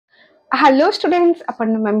Hello students,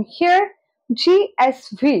 Aparna ma'am here.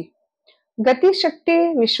 GSV गति शक्ति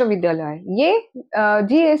विश्वविद्यालय ये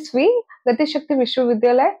GSV गति शक्ति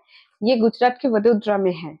विश्वविद्यालय ये गुजरात के वडोदरा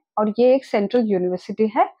में है और ये एक सेंट्रल यूनिवर्सिटी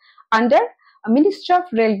है अंडर मिनिस्ट्री ऑफ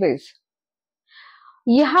रेलवेज।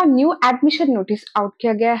 यहाँ न्यू एडमिशन नोटिस आउट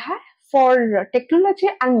किया गया है for technology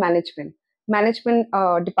and management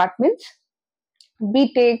departments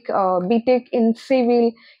BTech in civil,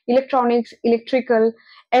 electronics, electrical,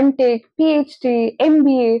 MTech, PhD,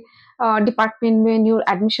 MBA department में न्यू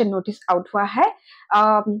एडमिशन नोटिस आउट हुआ है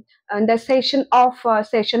द सेशन ऑफ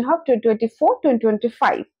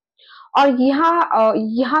 2024-2025 और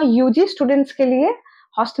यहाँ यूजी स्टूडेंट्स के लिए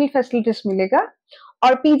हॉस्टल फैसिलिटीज मिलेगा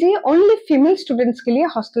और पीजी ओनली फीमेल स्टूडेंट्स के लिए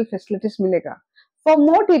हॉस्टल फैसिलिटीज मिलेगा। For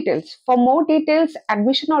more details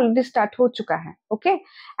admission already start हो चुका है। Okay,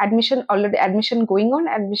 admission going on,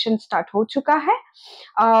 admission start हो चुका है।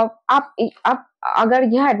 आप अगर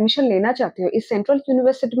यहाँ एडमिशन लेना चाहते हो, इस सेंट्रल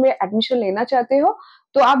यूनिवर्सिटी में एडमिशन लेना चाहते हो,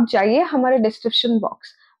 तो आप जाइए हमारे डिस्क्रिप्शन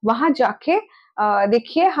बॉक्स, वहां जाके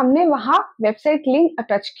देखिए हमने वहां वेबसाइट लिंक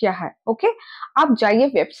अटैच किया है। ओके, आप जाइए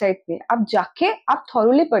वेबसाइट पे, आप जाके आप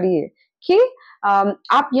थॉरोली पढ़िए कि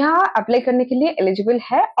आप यहाँ अप्लाई करने के लिए एलिजिबल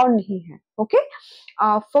है और नहीं है। Okay,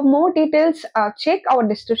 for more details check our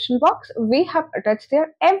description box, we have attached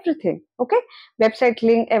there everything. Okay, website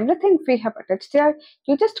link, everything we have attached there.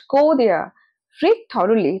 You just go there, read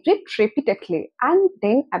thoroughly, read repeatedly, and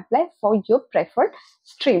then apply for your preferred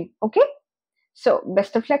stream. Okay, so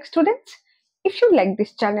best of luck students. If you like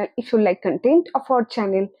this channel, if you like content of our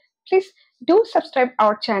channel, please do subscribe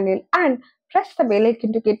our channel and press the bell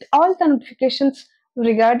icon to get all the notifications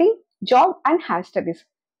regarding job and higher studies.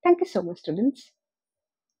 Thank you so much students.